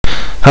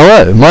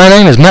Hello, my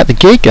name is Matt the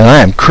Geek and I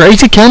am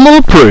Crazy Camel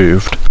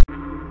approved.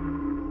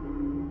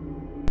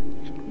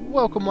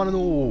 Welcome one and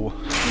all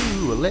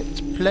to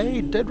Let's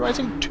Play Dead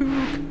Rising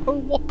 2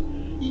 Co-op.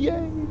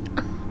 Yay!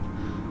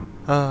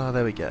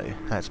 There we go.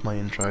 That's my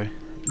intro.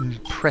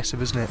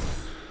 Impressive, isn't it?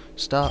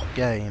 Start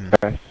game.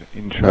 Best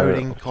intro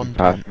Loading of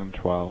content.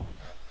 2012.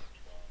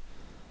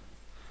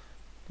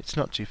 It's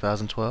not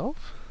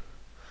 2012.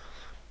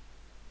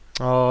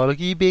 Oh, look at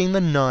you being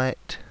the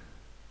knight.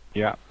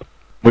 Yep.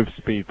 With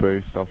speed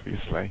boost,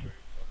 obviously.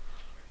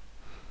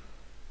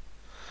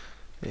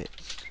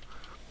 It's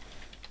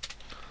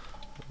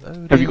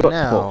loading Have you got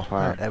now. sports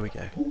fan? Right, there we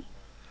go.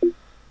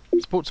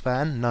 Sports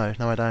fan? No,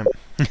 I don't.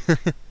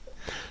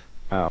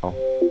 Oh.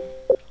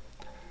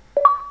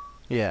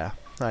 Yeah,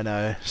 I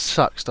know.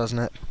 Sucks, doesn't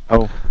it?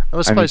 Oh. I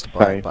was I supposed to need to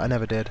buy save. it, but I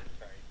never did.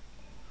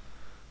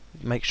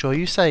 Make sure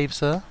you save,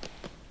 sir.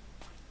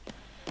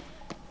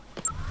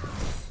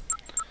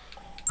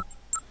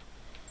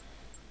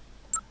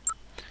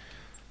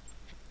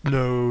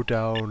 No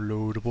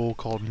downloadable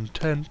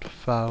content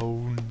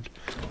found.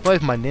 What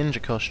with my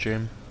ninja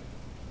costume?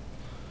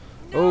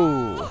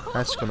 Oh,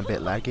 that's gone a bit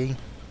laggy.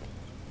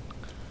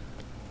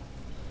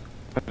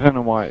 I don't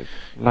know why it's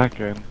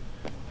lagging.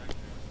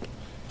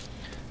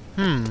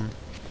 I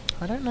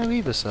don't know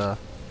either, sir.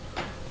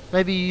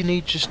 Maybe you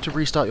need just to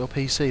restart your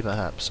PC,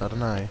 perhaps. I don't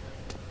know.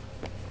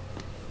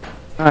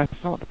 No,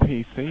 it's not the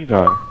PC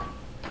though.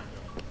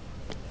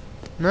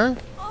 No?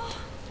 Oh,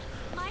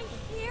 my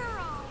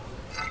hero!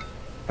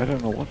 I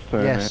don't know what's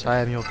doing Yes, it. I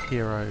am your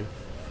hero.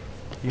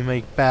 You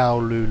may bow,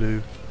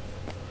 Lulu.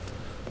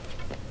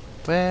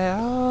 Where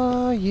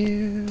are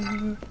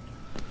you?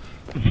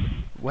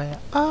 Where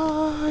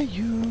are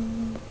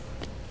you?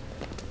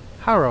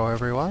 Hello,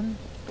 everyone.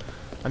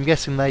 I'm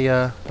guessing they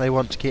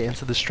want to get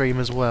into the stream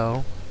as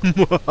well.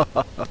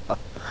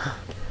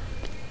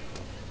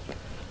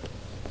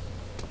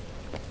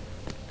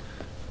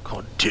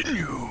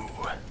 Continue.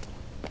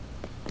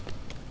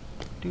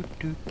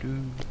 Do.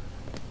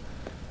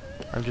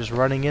 I'm just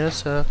running in a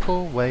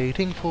circle,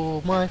 waiting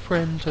for my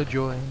friend to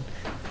join.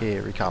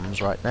 Here he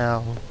comes right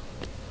now.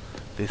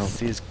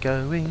 This is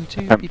going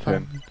to be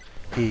fun.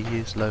 He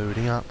is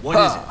loading up. What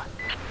is it?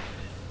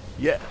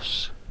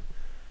 Yes.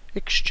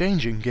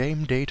 Exchanging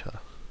game data.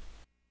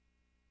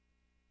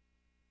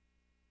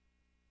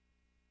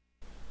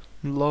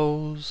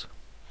 Lols.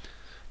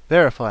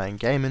 Verifying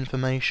game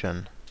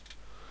information.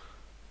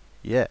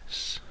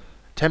 Yes.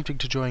 Attempting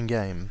to join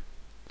game.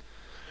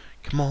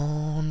 Come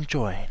on,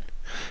 join.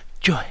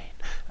 Join.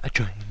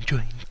 Join.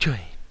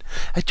 Join.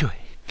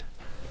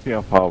 See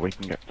how far we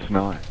can get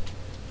tonight.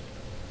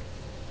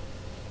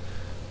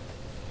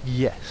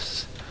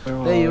 Yes.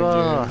 Where There you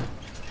are.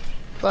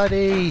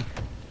 Buddy.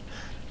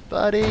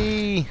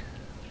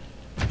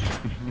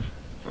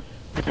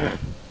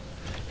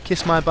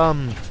 Kiss my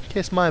bum.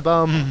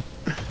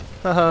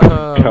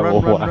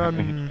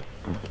 Run.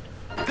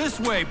 This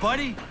way,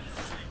 buddy.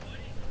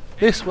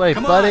 This way,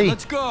 Come buddy. on,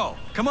 let's go.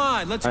 Come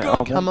on, let's go.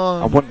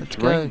 I want let's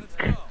drink.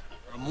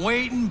 I'm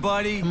waiting,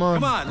 buddy. Come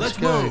on, let's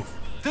go. move.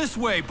 This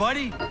way,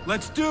 buddy.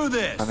 Let's do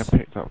this. And I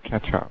picked up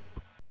ketchup.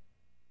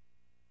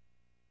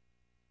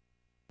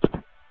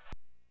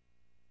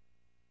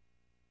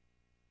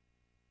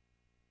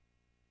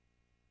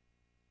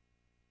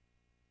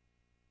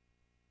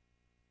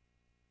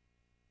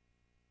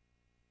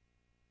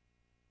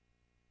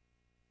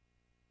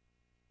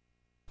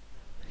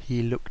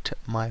 He looked at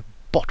my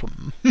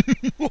bottom.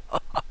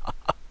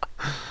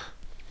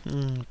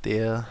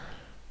 Dear.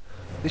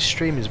 This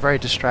stream is very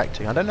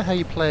distracting. I don't know how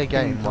you play a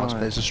game whilst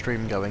there's a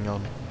stream going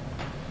on.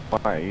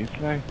 Quite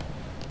easily.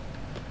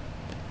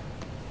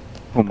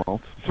 Or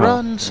multiple.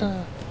 Run,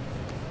 sir!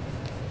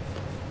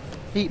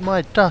 Eat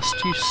my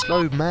dust, you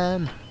slow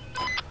man!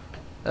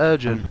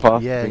 Urgent. I'm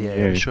faster Yeah, than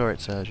I'm you. sure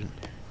it's urgent.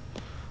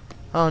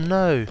 Oh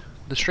no!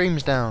 The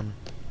stream's down.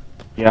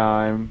 Yeah,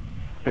 I'm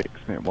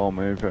fixing it while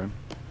moving.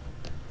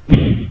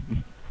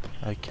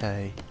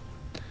 Okay.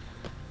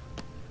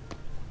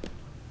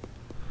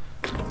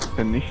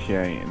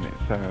 Initiating, it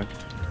says.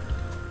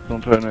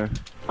 Not doing a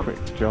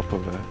quick job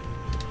of it.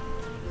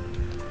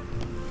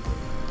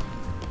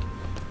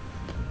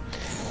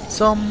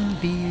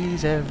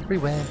 Zombies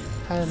everywhere.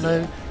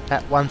 Hello,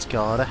 that one's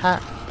got a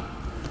hat.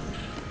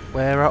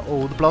 Where are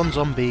all the blonde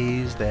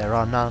zombies? There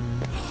are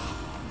none.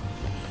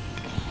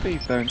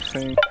 Please don't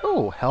sing.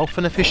 Oh, Health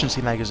and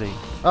Efficiency magazine.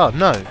 Oh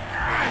no.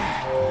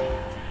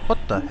 What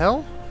the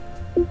hell?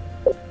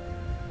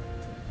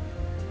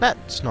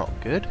 That's not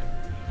good.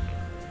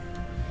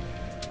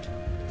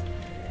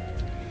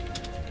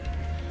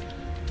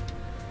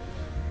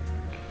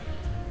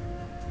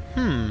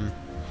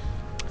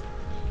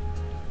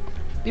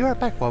 Be right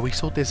back while we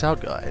sort this out,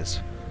 guys.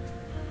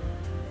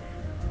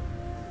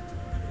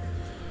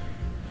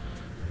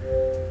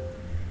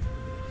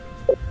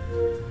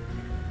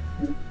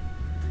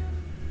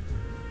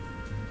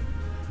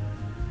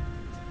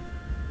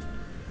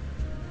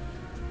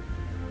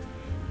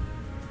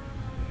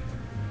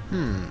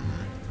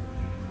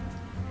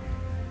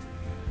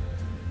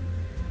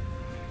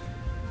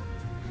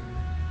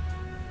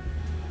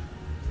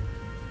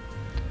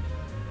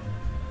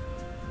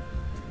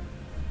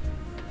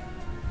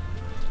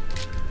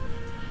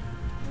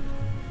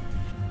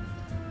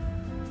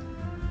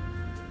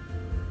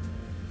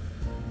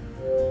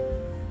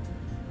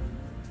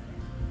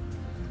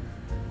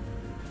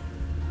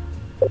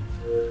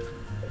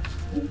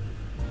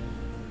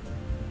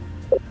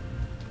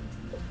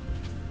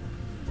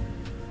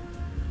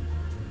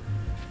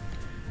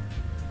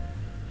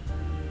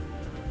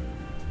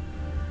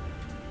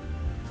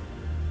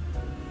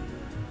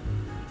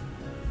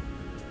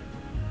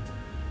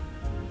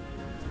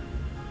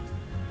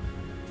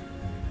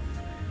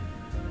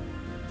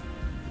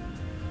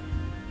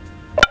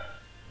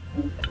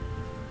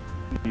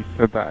 You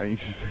said that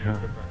ages ago.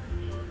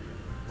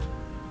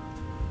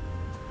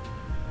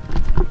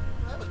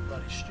 That was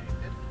bloody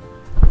stupid.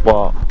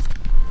 What?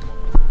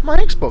 My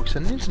Xbox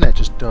and the internet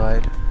just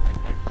died.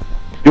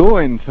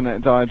 Your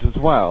internet died as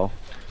well?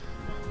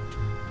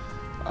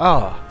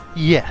 Ah,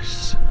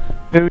 yes.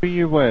 Who are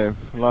you with?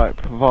 Like,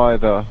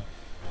 provider?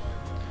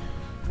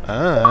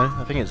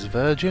 I think it's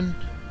Virgin.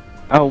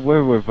 Oh,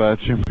 we're with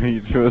Virgin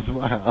Media as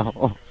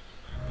well.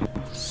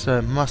 So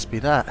it must be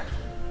that.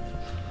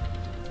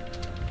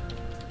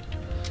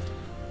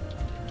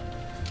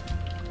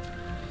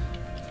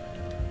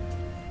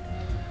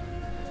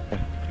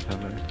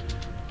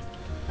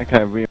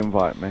 Okay,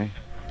 re-invite me.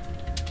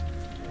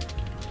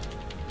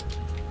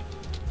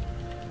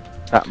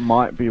 That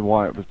might be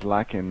why it was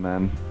lagging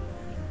then.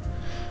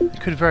 It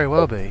could very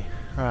well be.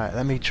 Alright,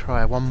 let me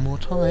try one more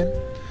time.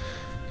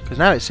 Because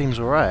now it seems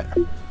alright.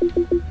 Oh,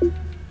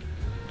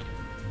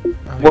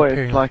 Well, you're it's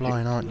appearing like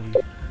offline, aren't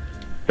you?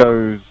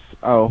 Goes...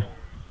 Oh.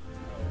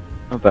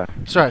 Oh, there.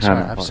 Sorry, Can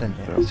I've invite sent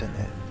it, still. I've sent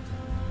it.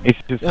 It's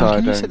just so I Can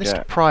you don't set this to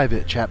get...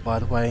 private chat, by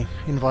the way?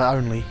 Invite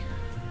only.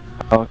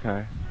 Oh,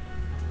 okay.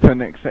 For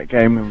next set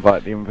game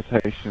invite, the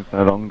invitation is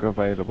no longer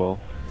available.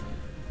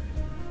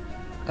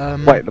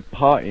 Wait, the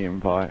party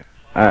invite?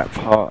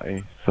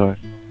 Party, sorry.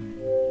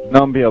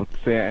 No one be able to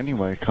see it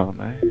anyway, can't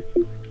they?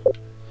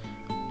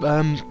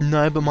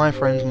 No, but my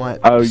friends might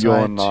Oh,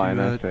 you're decide online,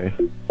 I to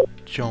see.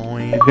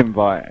 join. It's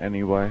invite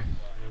anyway.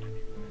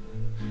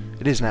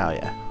 It is now,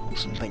 yeah.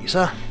 Awesome, thank you,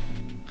 sir.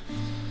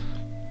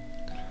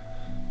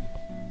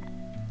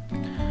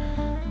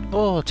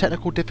 Oh,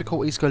 technical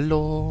difficulties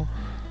galore.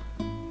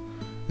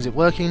 Is it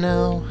working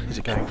now? Is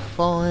it going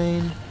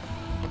fine?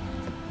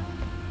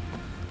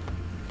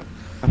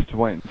 I have to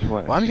wait until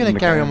Well, I'm going to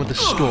carry on with the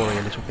story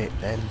a little bit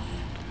then.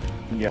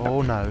 Yeah.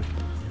 Oh no.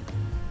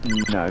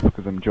 No,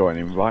 because I'm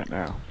joining right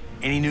now.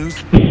 Any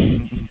news?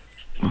 Any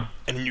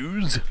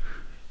news?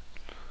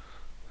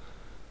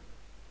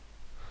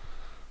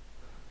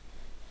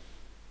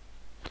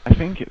 I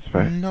think it's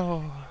fair.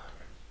 No.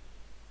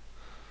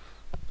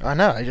 I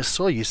know, I just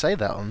saw you say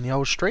that on the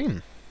old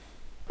stream.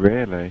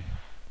 Really?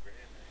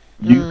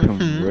 You Mhm.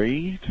 can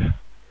read?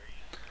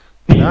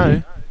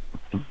 No,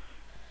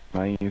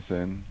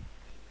 Amazing.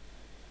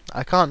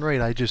 I can't read,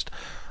 I just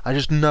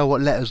know what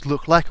letters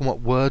look like and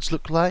what words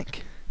look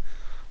like.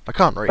 I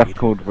can't read. That's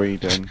called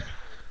reading.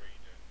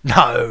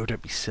 No,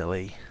 don't be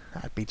silly.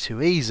 That'd be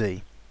too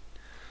easy.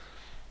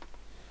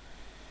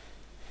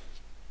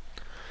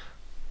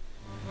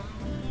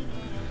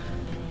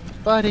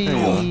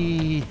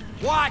 Buddy!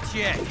 Watch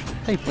it!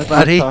 Hey,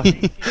 buddy!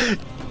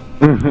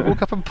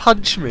 Walk up and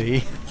punch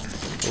me!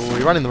 Oh,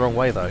 you're running the wrong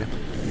way though.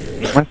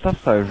 My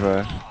stuff's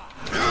over.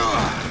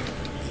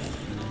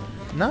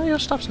 No, your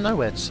stuff's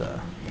nowhere, sir.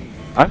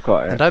 I've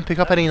got And it. don't pick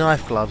up any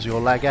knife gloves,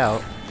 you'll lag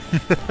out.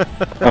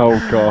 Oh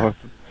god.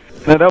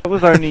 No, that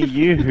was only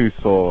you who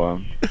saw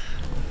them.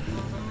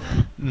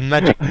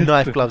 Magic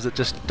knife gloves that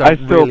just don't I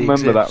still really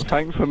remember exist. that.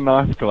 Thanks for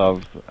knife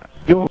gloves.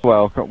 You're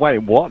welcome. Wait,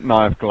 what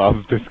knife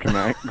gloves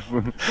disconnects?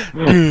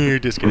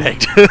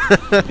 Disconnect.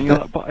 And you're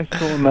like, but I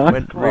saw knife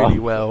Went gloves. really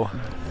well.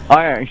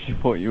 I actually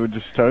thought you were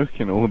just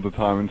joking all the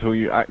time until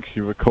you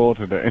actually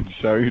recorded it and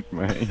showed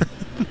me.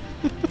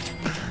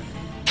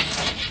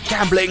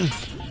 Gambling!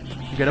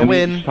 You're gonna And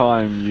win! each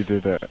time you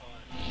did it.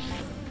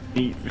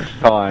 Each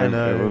time I it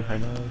know, was... I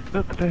know.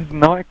 Look, there's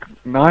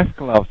knife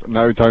gloves.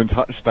 No, don't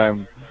touch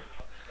them.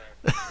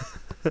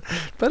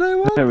 But I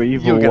won! They're You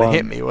evil were gonna ones.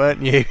 hit me,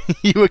 weren't you?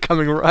 You were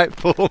coming right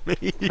for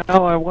me.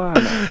 No, I weren't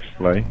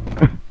actually.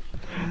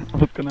 I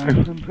was gonna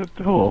open the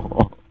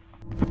door.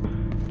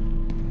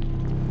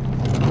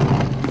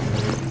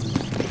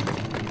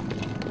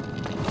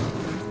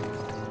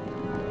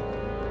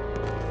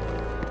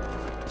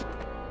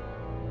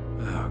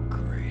 Oh,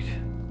 great.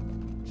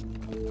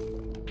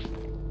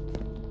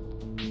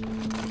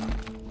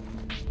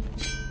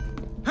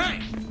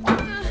 Hey!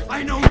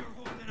 I know you're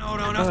holding out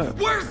on us. Oh.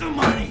 Where's the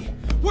money?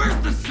 Where's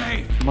the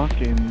safe?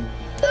 Muggins.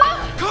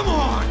 Come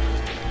on!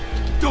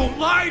 Don't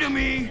lie to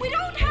me! We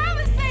don't have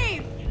a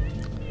safe!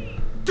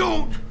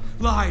 Don't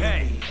lie!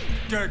 Hey,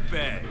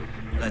 dirtbag.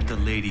 Let the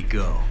lady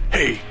go.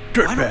 Hey,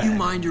 Why don't you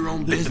mind your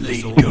own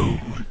business, old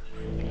man?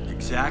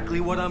 Exactly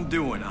what I'm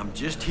doing. I'm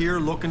just here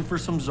looking for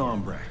some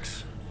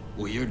Zombrex.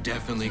 Well, you're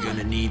definitely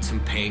gonna need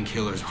some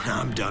painkillers when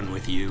I'm done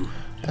with you.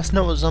 That's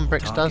not what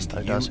Zombrex does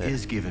Talking though, to does you it?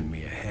 is giving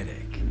me a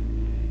headache.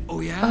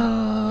 Oh, yeah?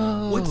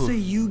 Oh. What say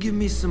you give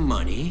me some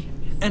money,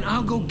 and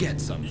I'll go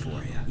get some for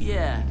you?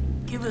 Yeah,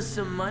 give us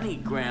some money,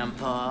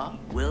 Grandpa.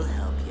 We'll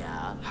help you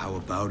out. How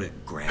about it, Who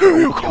Grandpa?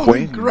 you calling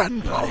Queen.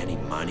 Grandpa? Got any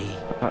money?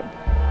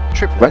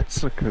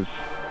 Triplets. Replicas.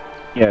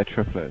 Yeah,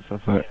 triplets,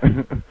 that's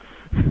it.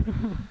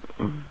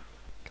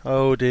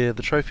 Oh dear,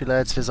 the trophy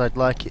lad says I'd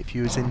like it if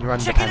you was in your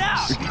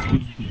underpants.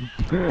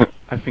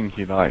 I think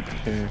he likes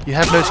you. You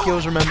have no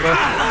skills, remember?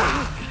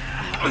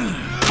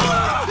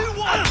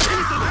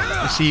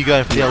 I see you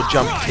going for the old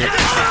jump kick.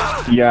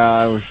 Yeah,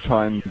 I was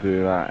trying to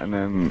do that, and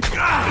then...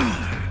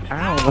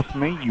 Ow, that's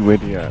me, you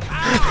idiot.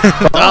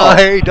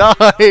 Die!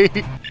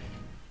 Die!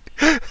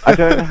 I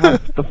don't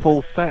have the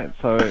full set,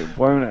 so it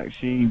won't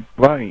actually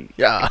break.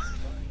 Yeah.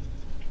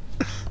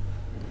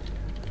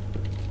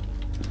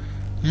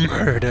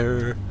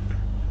 Murder.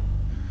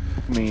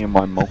 Me and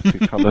my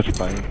multicoloured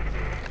face.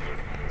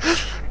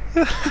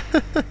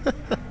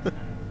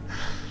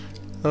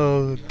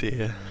 Oh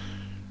dear.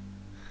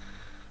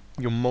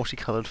 Your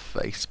multicoloured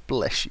face,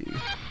 bless you.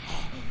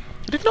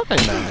 You did not go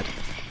mad.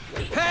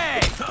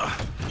 Hey!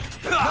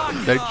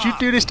 Don't you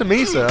do this to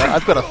me, sir.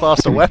 I've got a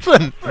faster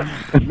weapon.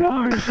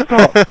 No,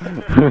 stop!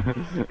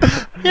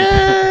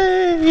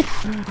 Yay!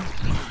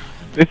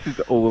 This is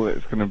all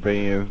it's gonna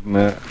be, isn't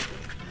it?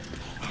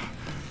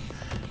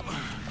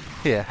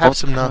 Here, have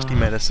some nasty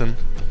medicine.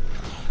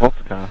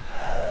 Vodka.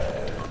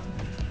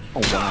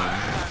 Oh wow.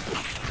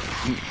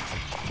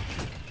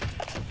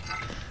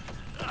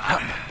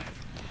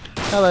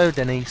 Hello,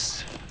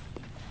 Denise.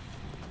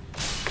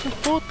 I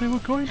thought they were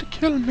going to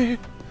kill me.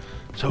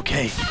 It's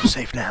okay, you're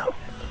safe now.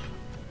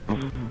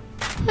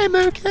 I'm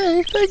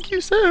okay, thank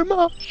you so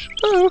much.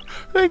 Oh,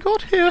 they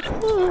got here.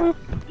 Oh.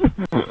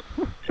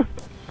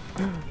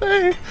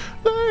 They...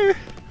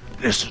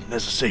 Listen,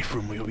 there's a safe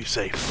room where you'll be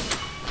safe.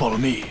 Follow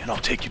me, and I'll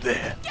take you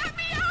there. Get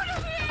me out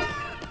of here!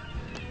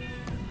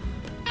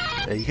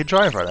 Yeah, you can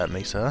try and throw that at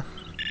me, sir.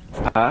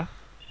 Huh?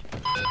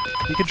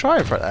 You can try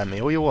and throw that at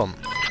me all you want.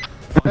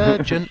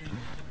 Urgent.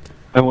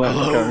 I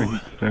wasn't Hello. going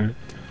to.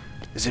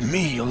 Is it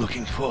me you're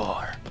looking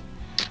for?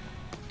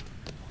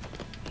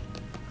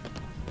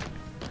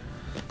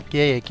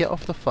 Yeah, get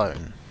off the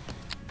phone.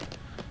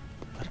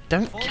 I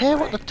don't care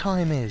what the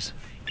time is.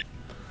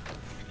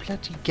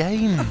 Bloody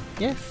game.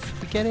 Yes,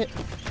 we get it.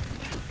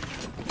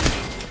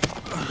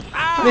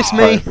 Miss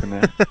me! Open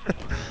it.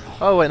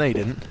 Oh wait, no you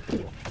didn't.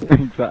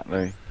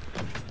 Exactly.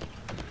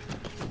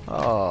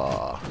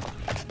 Oh.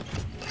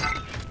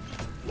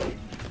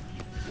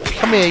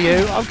 Come here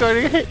you, I'm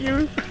going to hit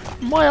you.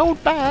 My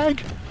old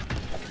bag.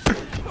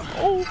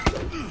 Oh.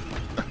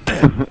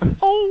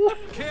 Oh.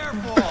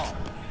 Careful!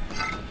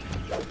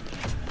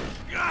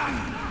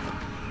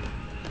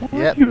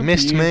 Yep, You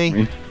missed abuse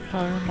me.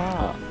 So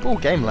much. Oh,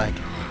 game lag.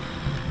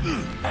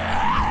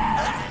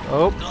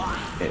 Oh,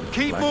 It's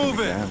Keep lagging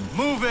moving! again.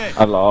 Move it!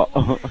 A lot.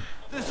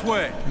 This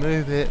way!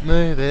 move it,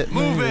 move it,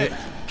 Move it!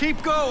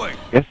 Keep going!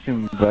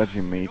 Guessing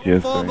Virgin Media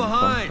is Fall doing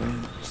behind!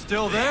 something.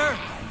 Still there?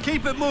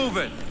 Keep it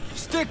moving!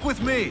 Stick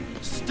with me!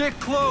 Stick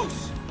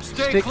close!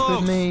 Stay Stick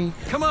close! with me.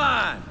 Come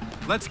on!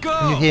 Let's go!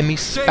 Can you hear me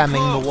Stay spamming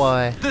close. the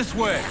Y? This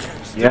way!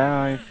 Yeah,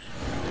 I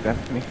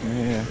definitely can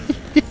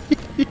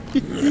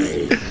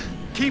hear.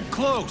 Keep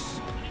close!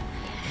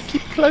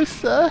 Keep close,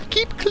 sir.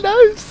 Keep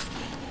close.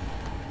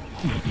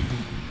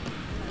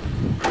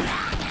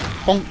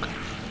 Bonk.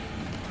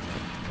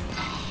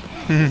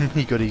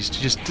 He got his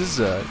just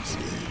desserts.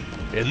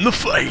 In the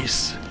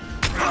face.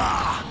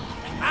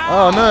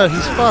 Oh no,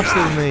 he's faster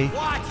than me.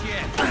 Watch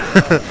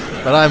it!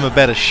 But I'm a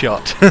better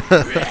shot.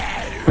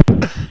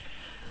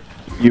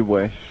 You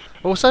wish.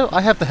 Also, I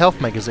have the health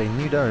magazine,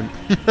 you don't.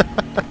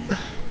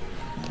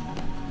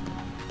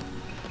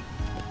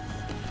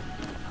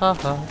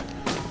 Haha.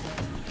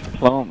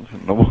 Plants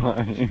in the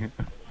way.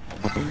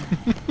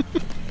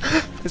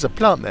 There's a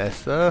plant there,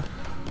 sir.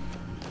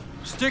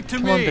 Stick to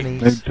Come on, me! No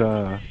Denise.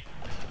 duh.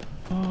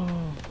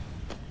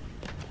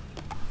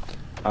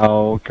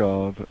 Oh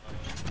god.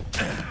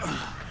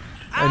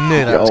 I knew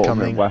The that was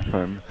ultimate coming.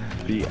 weapon.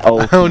 The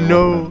ultimate Oh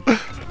no! weapon.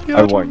 The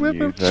I ultimate won't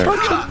weapon of use it.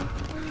 destruction.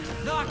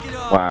 Knock it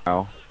off!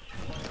 Wow.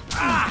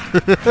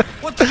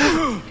 What the?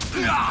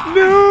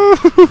 No!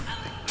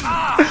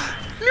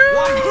 No!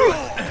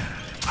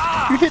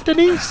 You hit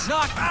Denise!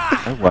 Knock!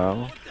 Oh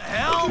well.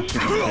 Hell! She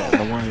shouldn't get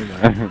in the way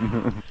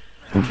then.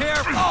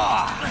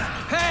 Careful!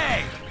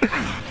 Hey!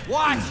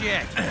 Watch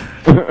it!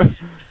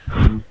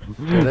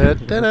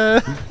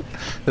 Da-da-da-da. I'm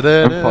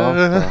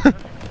Da-da-da. faster.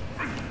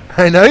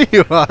 I know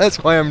you are, that's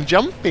why I'm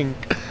jumping.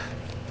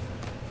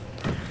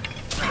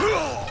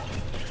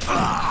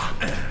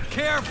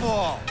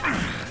 Careful!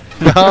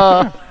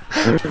 Ah,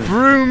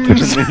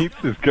 brooms! Denise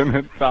is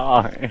gonna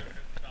die.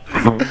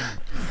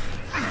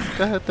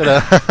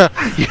 Da-da-da.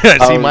 You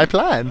don't see Oh. my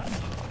plan.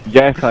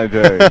 Yes, I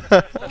do.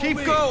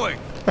 Keep going!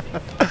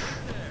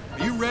 Are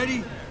you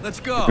ready? Let's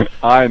go!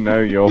 I know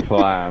your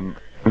plan.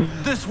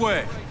 This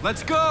way!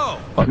 Let's go!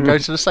 What, go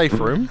to the safe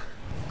room?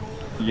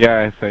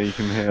 Yeah, so you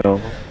can heal.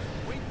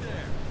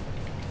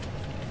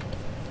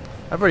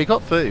 I've already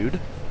got food.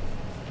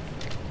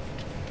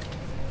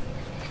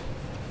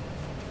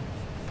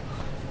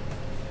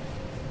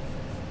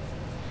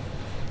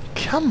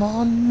 Come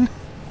on!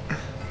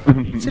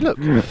 See, look,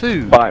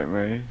 food. Fight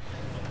me.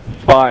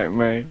 Fight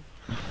me.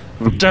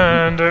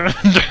 Dun, dun,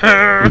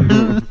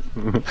 dun.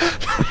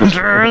 Dun,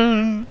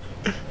 dun,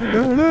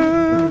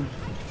 dun.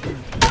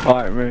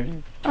 Fight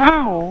me.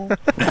 Ow!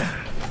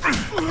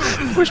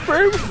 Push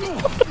broom!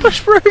 Stop the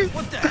push broom!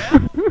 What the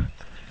hell?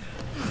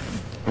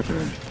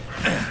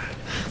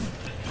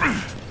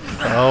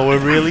 Oh, we're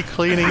really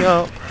cleaning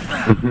up.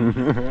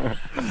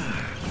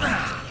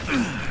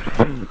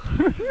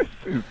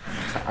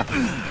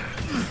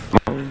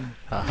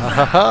 Ha ha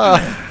ha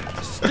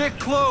ha! Stick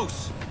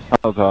close.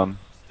 Hold on.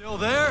 Still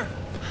there?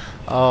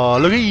 Oh,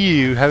 look at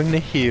you having to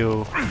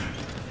heal.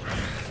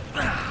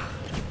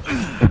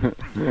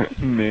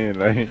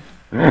 Nearly.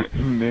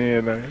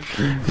 Nearly.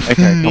 Okay,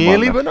 come on,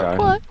 Nearly, let's but not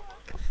go. quite.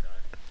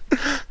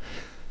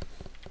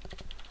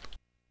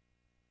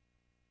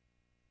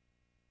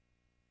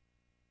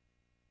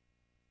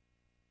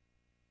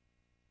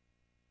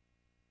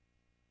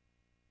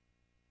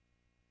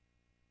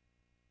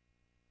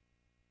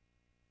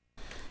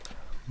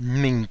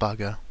 Mean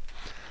bugger.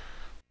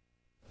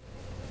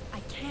 I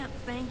can't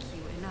thank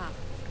you enough.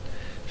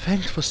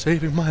 Thanks for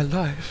saving my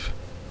life.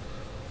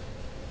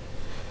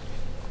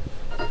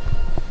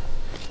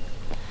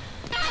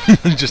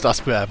 Just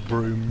us with our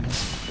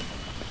brooms.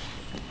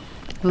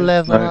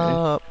 Level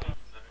No, up.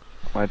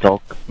 My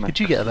dog. Did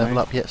you get a level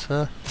up yet,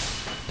 sir?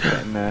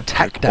 Getting there.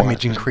 Attack Quite.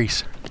 damage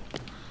increase.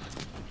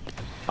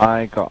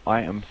 I got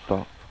item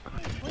stock.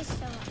 Wish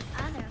there were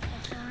other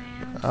fish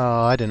around.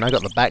 Oh, I didn't. I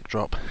got the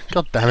backdrop.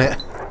 God damn it.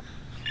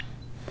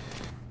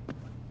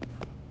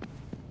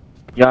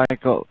 Yeah, I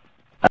got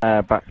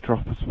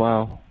backdrop as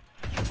well.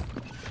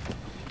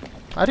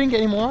 I didn't get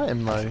any more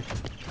item though.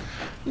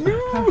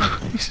 No,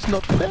 this is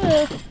not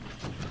fair.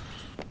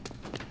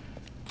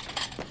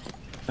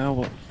 Now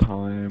what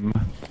time?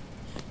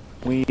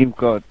 We've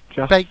got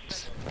just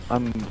Baked.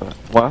 under.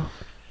 What?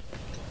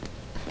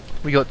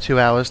 We got 2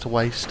 hours to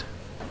waste.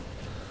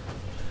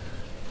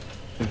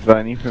 Is there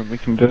anything we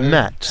can do?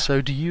 Matt,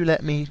 so do you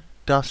let me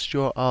dust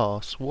your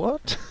arse?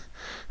 What?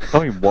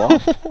 Sorry,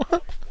 what?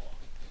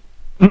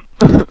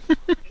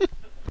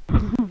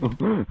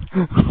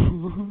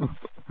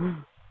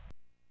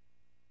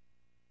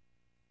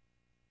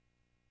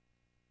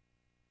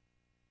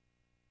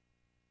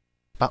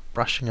 Butt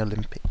brushing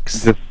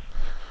Olympics. Just.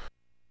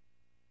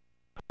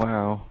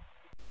 Wow.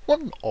 What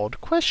an odd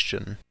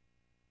question.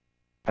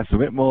 That's a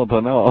bit more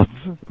than odds.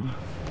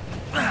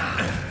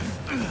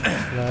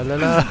 La la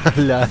la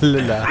la la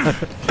la.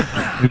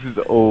 This is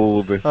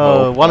all this.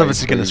 Oh, whole one of us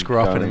is gonna playthrough screw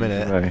up in a going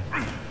minute. today.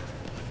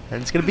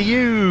 And it's gonna be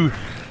you!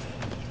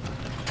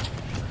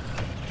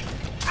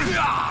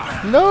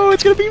 No,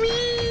 it's gonna be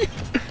me!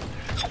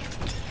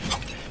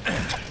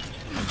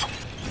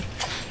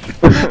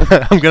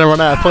 I'm gonna run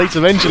out of plates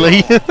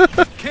eventually.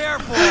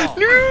 Careful.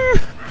 No!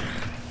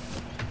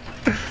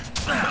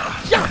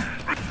 Yeah!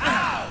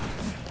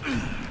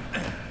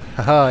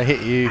 Haha, I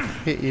hit you.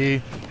 Hit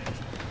you.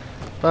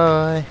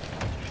 Bye.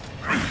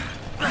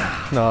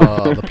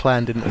 No, the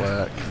plan didn't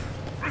work.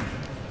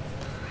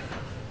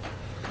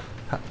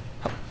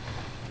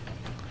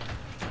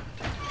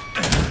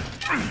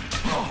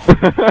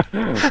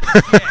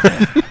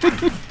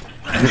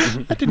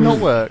 That did not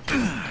work.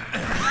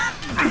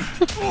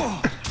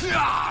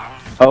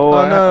 Oh,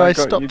 Oh no, I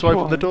got stopped you to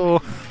open the twice.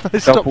 door. I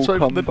stopped to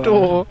open the combo.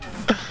 door.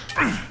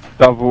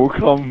 Double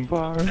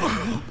combo.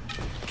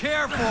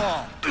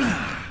 Careful.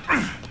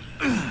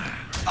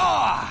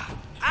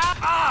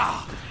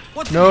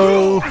 What the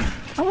No!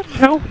 How much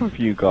health have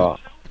you got?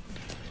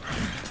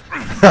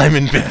 I'm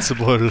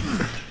invincible.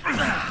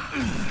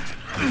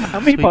 How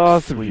many Sleep,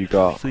 bars have you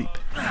got? Sleep.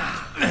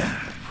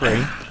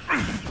 3.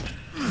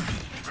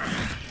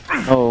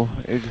 Oh,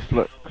 it just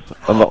looks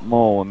a lot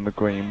more on the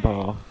green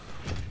bar.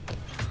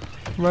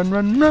 Run,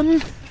 run,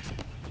 run!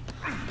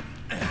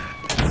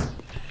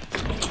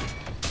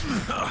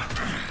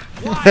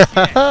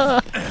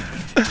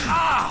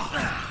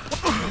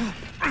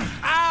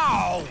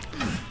 Ow!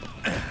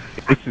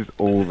 This is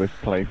all this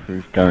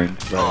playthrough's going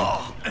to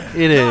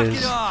be. It Knock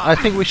is. it off. I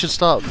think we should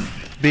start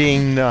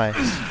being nice.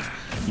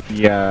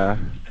 Yeah.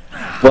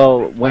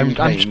 Well, when I'm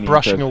Katie just needs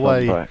brushing her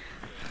away. sunblock.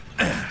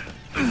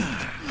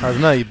 I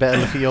don't know, you better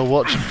look at your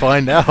watch and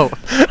find out.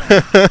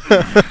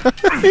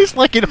 It's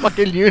like in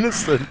fucking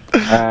unison.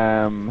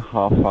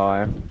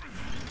 5:30.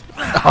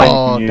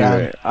 Oh, I knew damn.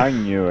 it. I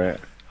knew it.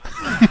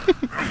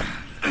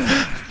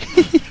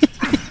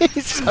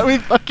 It's so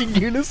in fucking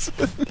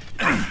unison.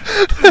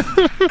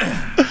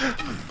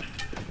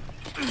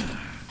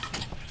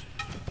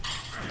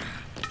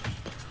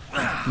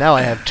 Now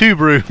I have 2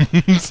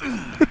 brooms.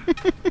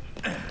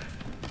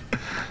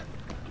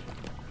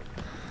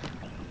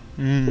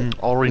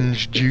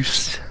 Orange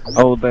juice.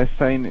 Oh, they're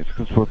saying it's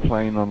because we're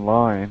playing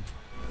online.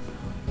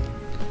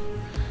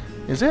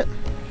 Is it?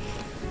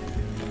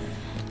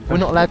 We're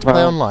not allowed to play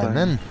Well, online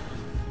then.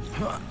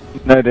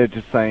 No, they're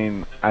just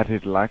saying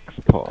added lags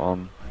put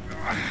on.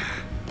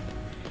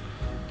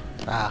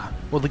 Ah,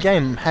 well the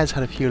game has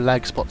had a few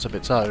lag spots of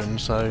its own,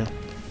 so...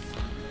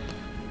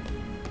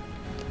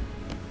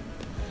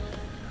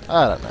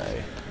 I don't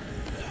know.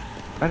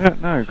 I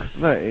don't know, because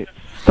look, it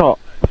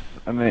stops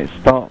and then it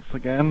starts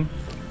again.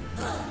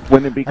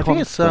 When it be I think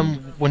it's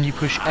constant. when you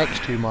push X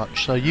too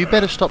much, so you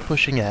better stop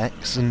pushing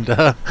X and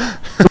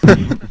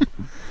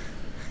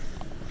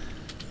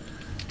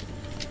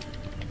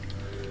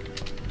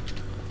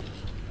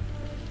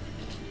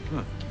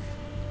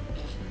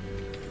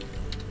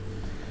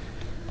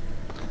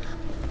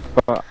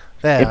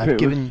There, if I've it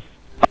given...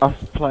 was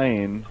us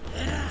playing,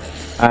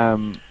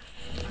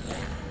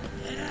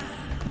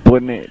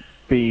 wouldn't it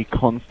be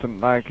constant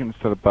lag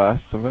instead of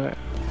bursts of it?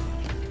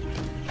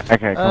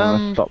 Okay, come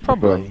on, let's stop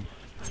probably. the booms.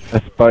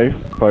 Let's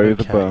both throw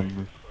the Okay.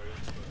 booms.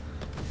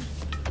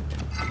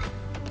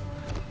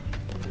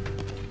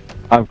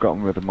 I've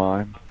gotten rid of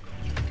mine.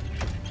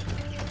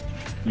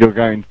 You're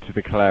going to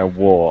declare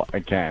war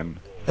again.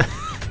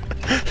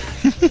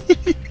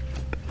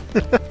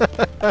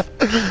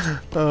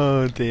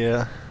 Oh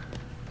dear.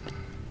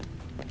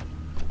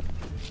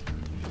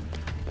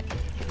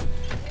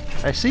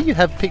 I see you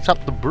have picked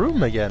up the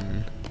broom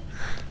again.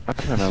 I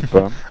don't know,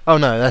 bum. Oh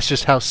no, that's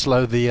just how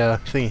slow the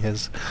thing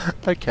is.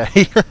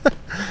 Okay.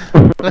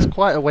 That's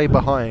quite a way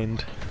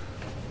behind.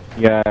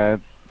 Yeah,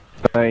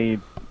 they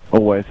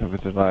always have a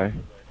delay.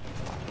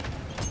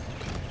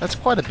 That's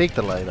quite a big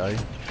delay though.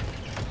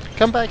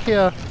 Come back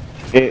here.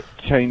 It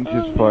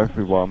changes for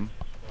everyone.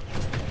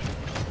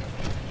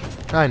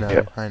 I know,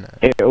 Yeah. I know.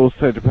 It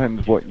also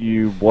depends what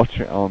you watch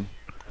it on.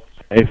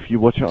 If you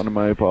watch it on a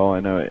mobile, I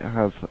know it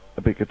has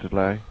a bigger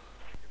delay.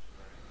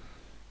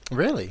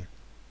 Really?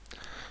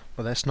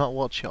 Well, let's not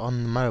watch it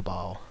on the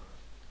mobile.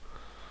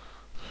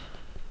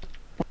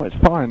 Well, it's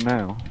fine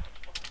now.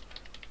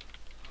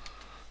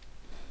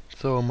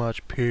 So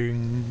much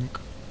pink.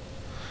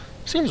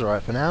 Seems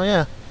alright for now,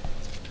 yeah.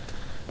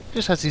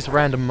 Just has these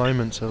random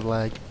moments of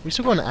lag. We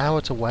still got an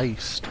hour to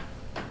waste.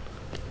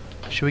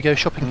 Should we go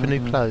shopping for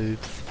new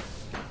clothes?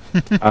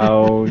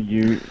 Oh,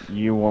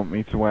 you want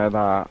me to wear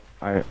that?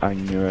 I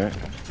knew it.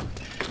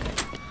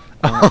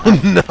 Oh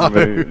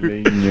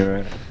Absolutely no! knew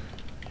it.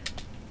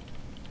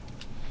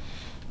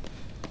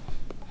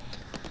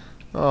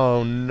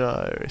 Oh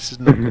no, this is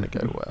not going to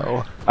go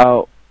well.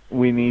 Oh,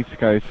 we need to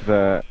go to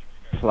the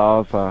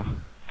plaza.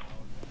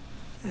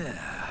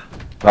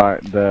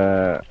 Like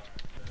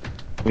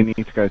we need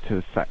to go to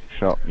the sex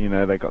shop. You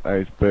know, they got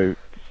those boots.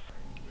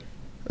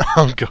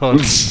 Oh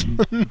god,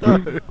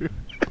 no!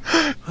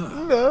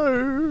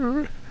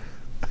 No!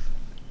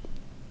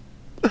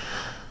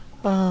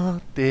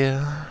 Oh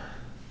dear.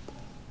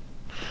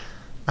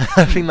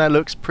 I think that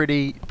looks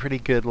pretty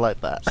good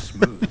like that.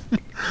 Smooth.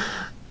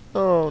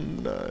 Oh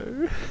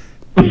no.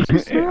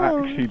 It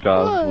actually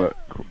does look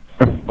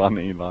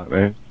funny like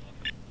this.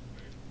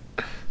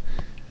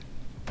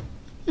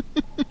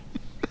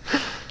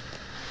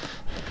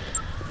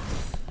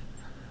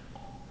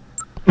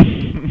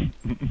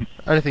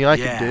 Only thing I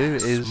can Yeah, do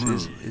is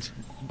smooth.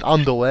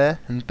 underwear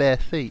and bare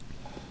feet.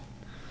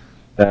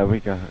 There we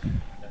go.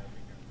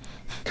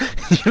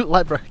 You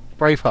look like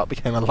Braveheart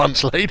became a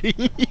lunch lady.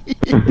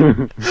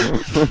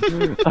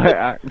 I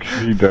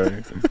actually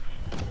do.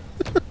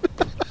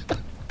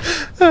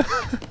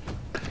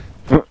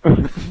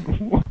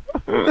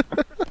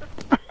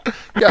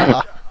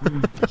 Yeah.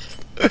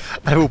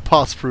 I will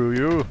pass through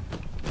you.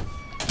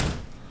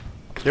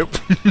 Nope.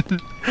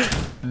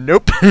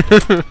 Nope.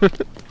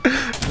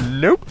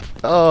 Nope.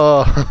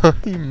 Oh,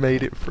 he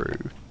made it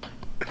through.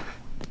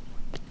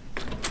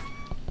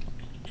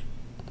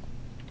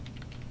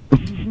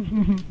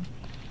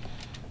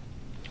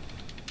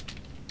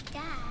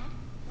 Dad,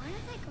 when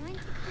are they going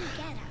to come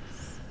get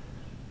us?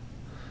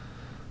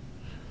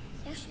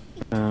 There should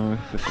be Oh,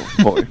 it's just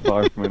got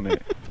 45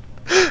 minutes.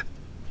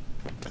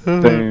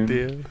 Oh Soon.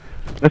 dear.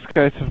 Let's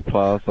go to the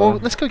plaza. Well,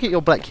 let's go get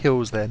your Black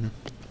Hills then.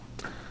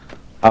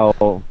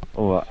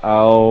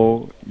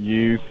 Oh,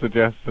 you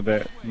suggested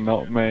it,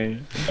 not me.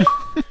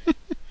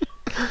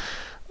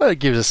 Well, it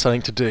gives us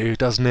something to do,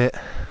 doesn't it?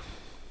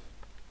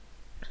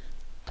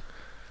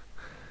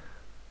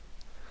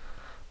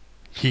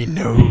 He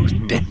knows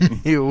them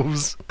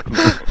hills.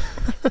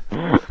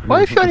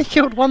 Why have you only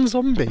killed one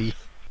zombie?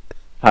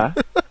 Huh?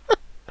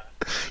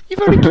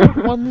 You've only killed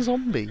one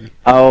zombie.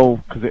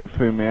 Oh, 'cause it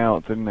threw me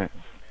out, didn't it?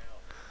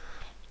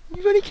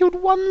 You've only killed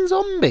one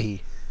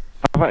zombie.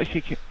 I've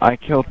actually I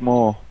killed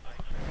more,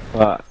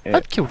 but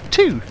I've killed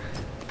two.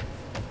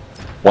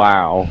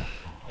 wow.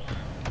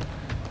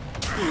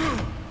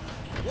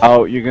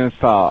 Oh, you're gonna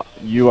start.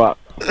 You up.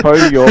 Throw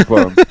your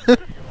broom.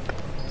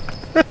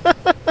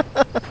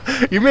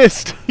 You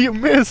missed. You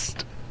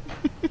missed.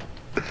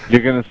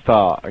 You're gonna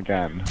start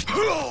again.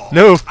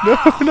 No, no,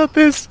 not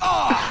this.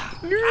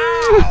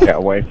 No. Get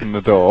away from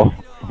the door.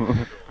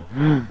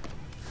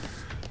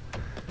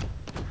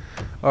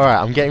 Alright,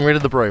 I'm getting rid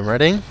of the broom.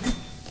 Ready?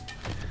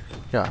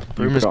 Yeah,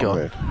 broom You is got gone.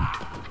 rid.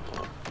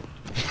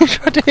 You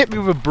tried to hit me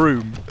with a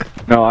broom.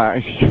 No, I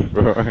actually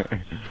threw it.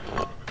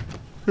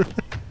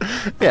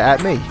 Yeah,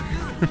 at me.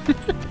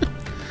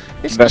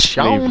 It's Let's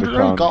the leave the Chandra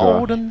Chandra.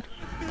 Golden.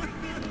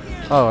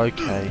 Oh,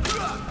 okay.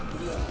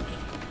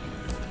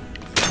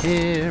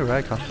 Here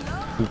I come.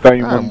 Don't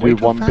you want to we do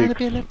can one finally big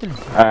be left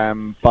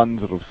alone.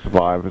 bundle of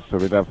survivors so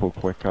we're level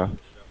quicker?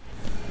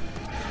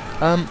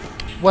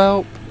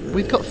 Well,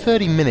 we've got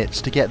 30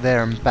 minutes to get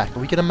there and back. Are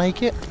we gonna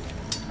make it?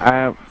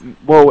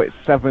 Well, it's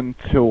 7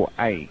 till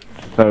 8,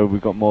 so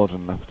we've got more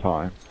than enough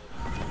time.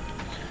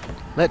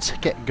 Let's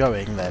get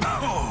going then.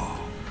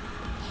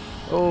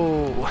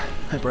 Oh,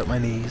 I broke my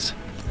knees.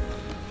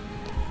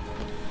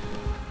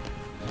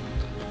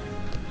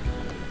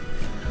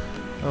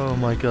 Oh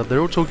my god, they're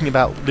all talking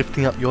about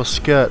lifting up your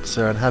skirt,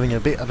 sir, and having a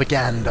bit of a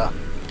gander.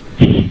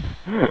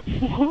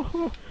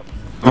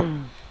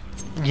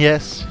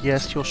 Yes,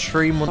 yes, your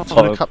stream wants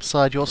to look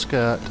upside your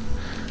skirt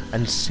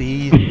and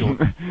see your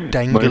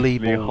dangly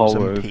Mostly balls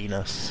and horrors.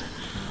 penis.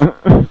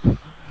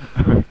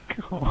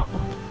 God.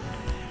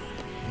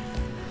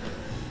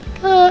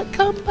 Kurt,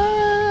 come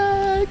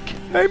back!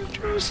 I'm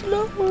too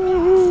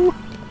slow!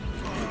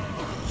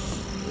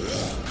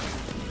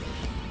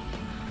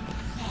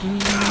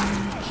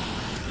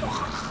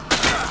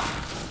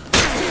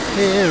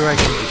 Here I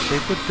can just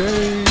save the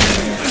day.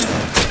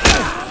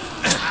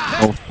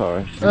 Oh,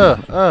 sorry.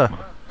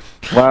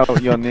 Well,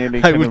 you're nearly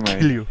I killing would me.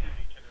 kill you.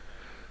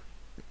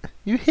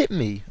 You hit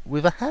me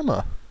with a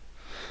hammer.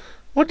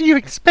 What do you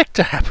expect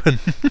to happen?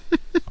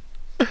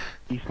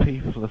 These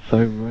people are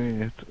so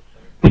weird.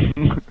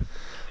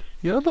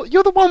 You're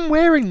the one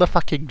wearing the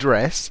fucking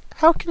dress.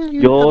 How can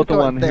you? You're have the a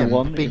go one at who them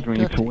wanted being me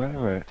dirty? to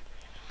wear it.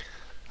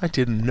 I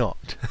did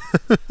not.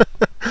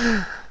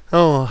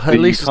 Oh, But at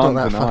you least it's not can't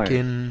that deny it.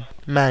 fucking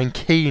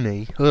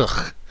mankini.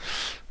 Ugh.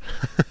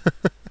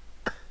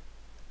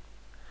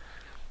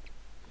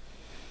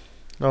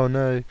 Oh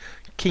no.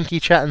 Kinky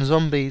chat and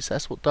zombies.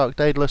 That's what Dark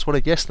Daedalus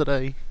wanted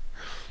yesterday.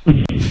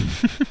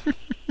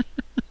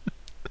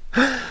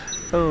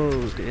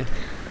 Oh dear.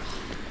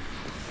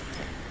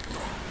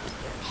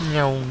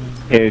 No.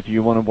 Here, do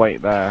you want to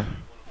wait there?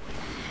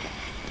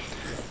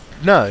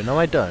 No,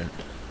 I don't.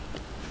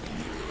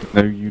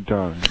 No, you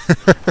don't.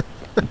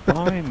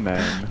 Fine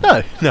then.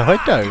 No,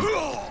 I don't.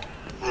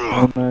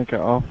 Oh no, get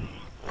off.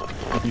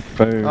 You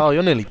food. Oh,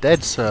 you're nearly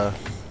dead, sir.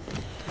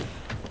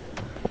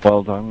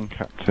 Well done,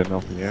 Captain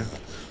of you.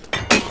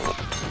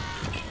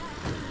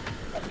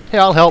 Here,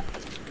 I'll help.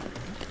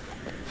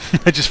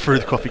 I just threw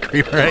the coffee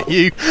creamer at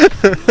you.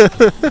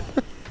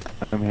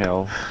 I'm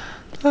here.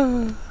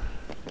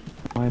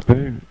 My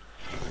boot.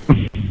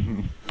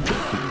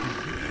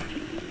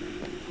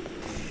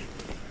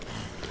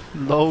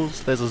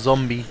 Lols, there's a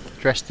zombie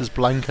dressed as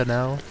Blanca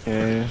now.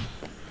 Yeah.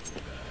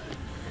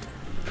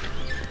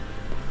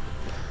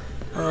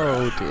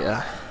 Oh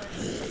dear.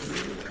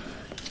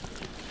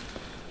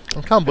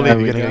 I can't believe There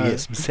we're we going to go. get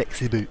some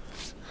sexy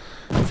boots.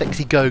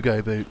 Sexy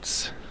go-go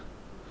boots.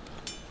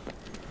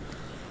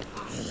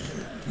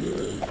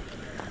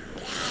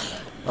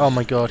 Oh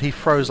my god, he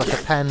froze like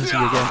a pansy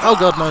again. Oh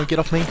god, no, get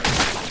off me.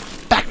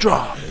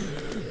 Backdraw!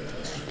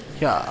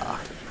 Yeah.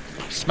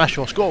 Smash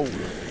your skull.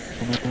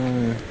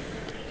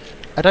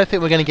 I don't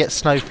think we're going to get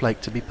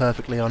Snowflake, to be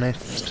perfectly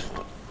honest.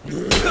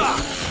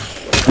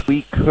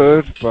 We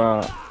could,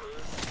 but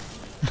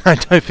I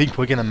don't think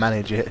we're going to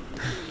manage it.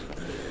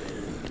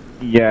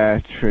 yeah,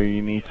 true.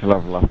 You need to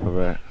level up a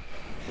bit.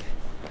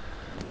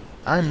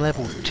 I'm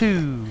level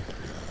 2.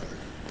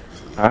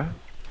 Huh?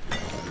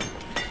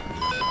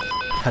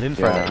 I didn't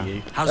throw that at Yeah.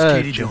 you. How's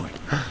Katie Jim. doing?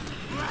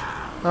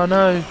 Oh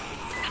no.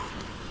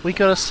 We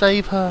gotta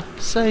save her.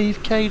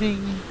 Save Katie.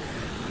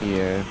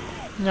 Yeah.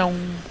 No,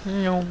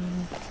 no.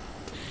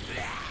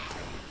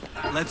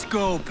 Let's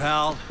go,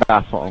 pal.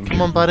 That's what I'm.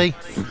 Come on, buddy.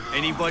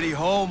 Anybody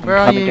home? Where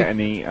are Kind of you? getting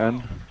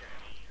eaten.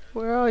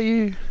 Where are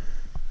you?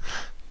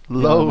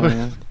 Low.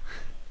 Yeah.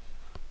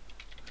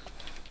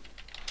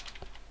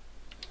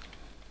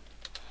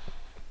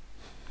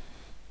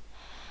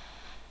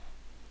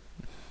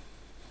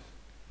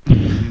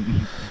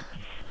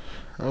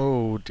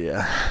 Oh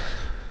dear.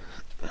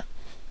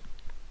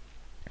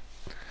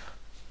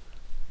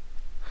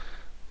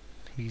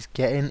 He's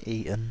getting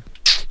eaten.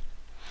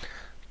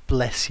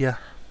 Bless ya.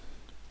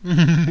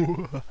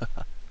 No,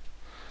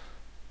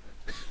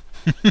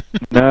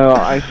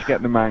 I should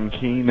get the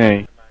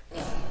mankini.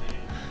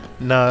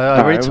 No, I No, it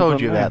already was told on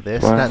you about there.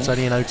 this. Well- That's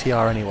only an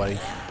OTR anyway.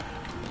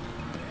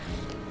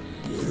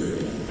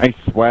 I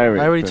swear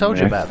it's I already in told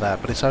you this. about that,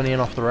 but it's only an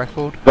off the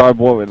record. I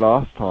wore it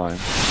last time.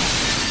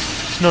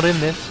 It's not in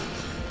this.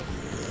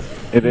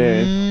 It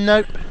is.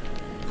 Nope.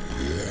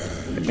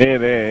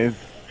 It is.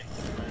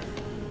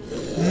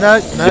 No,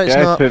 it's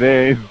yes, not. it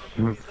is.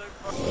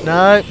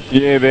 No,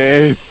 It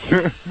is.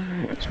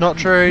 it's not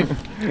true.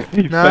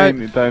 He's No.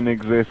 saying it don't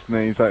exist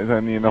and he's like, it's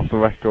only an off the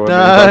record No.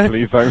 and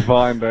he's like, please don't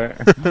find it.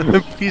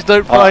 Please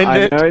don't find I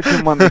it. know it's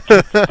in one of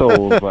the kids'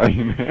 stalls,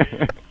 ain't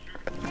it?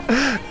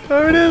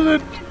 No, it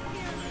isn't.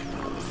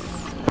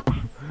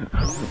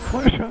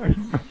 I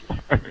don't know.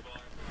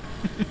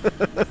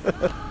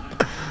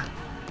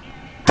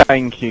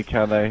 Thank you,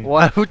 Kelly.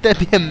 Why would there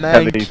be a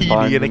Kelly's mankini in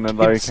finding a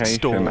the kid's location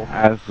store?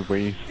 as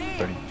we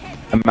speak.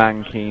 A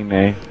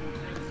mankini.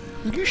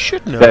 You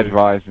should know. Dead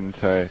Rising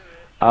 2.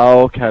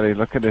 Oh, Kelly,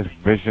 look at this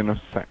vision of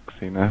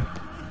sexiness.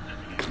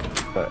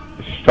 But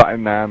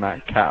strutting down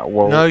that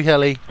catwalk. No,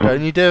 Kelly,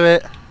 don't you do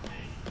it.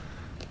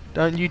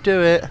 Don't you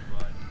do it.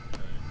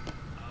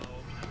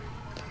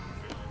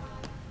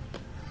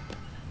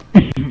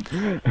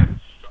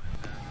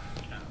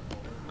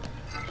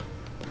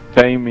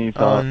 Jamie's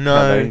Oh, off, no.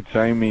 Kelly.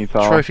 Jamie's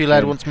off. Trophy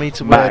lad wants me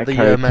to wear the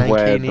Matiko to mankini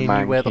wear and you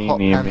wear the hot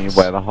mankini and me pants.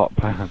 wear the hot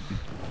pants.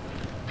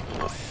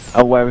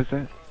 Oh, where is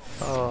it?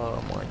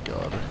 Oh my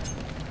god.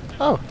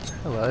 Oh,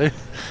 hello.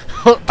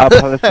 What Up the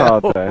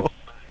Palisades. hell?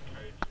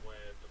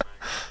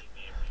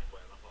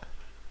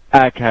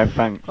 Okay,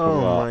 thanks a Oh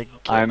lot. my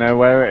I god. know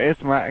where it is,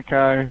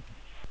 Matiko.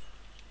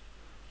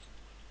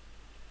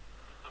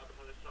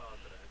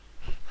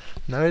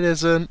 No it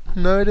isn't.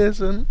 No it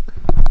isn't.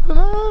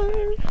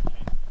 No.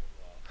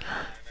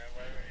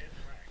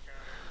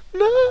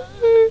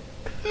 No.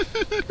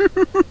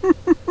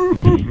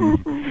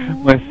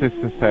 My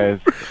sister says,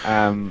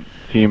 to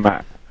you,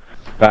 Matt,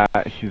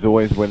 that she's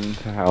always willing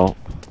to help.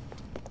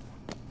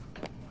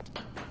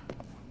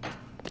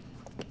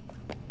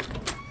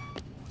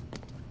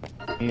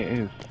 He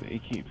is. He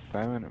keeps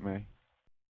staring at me.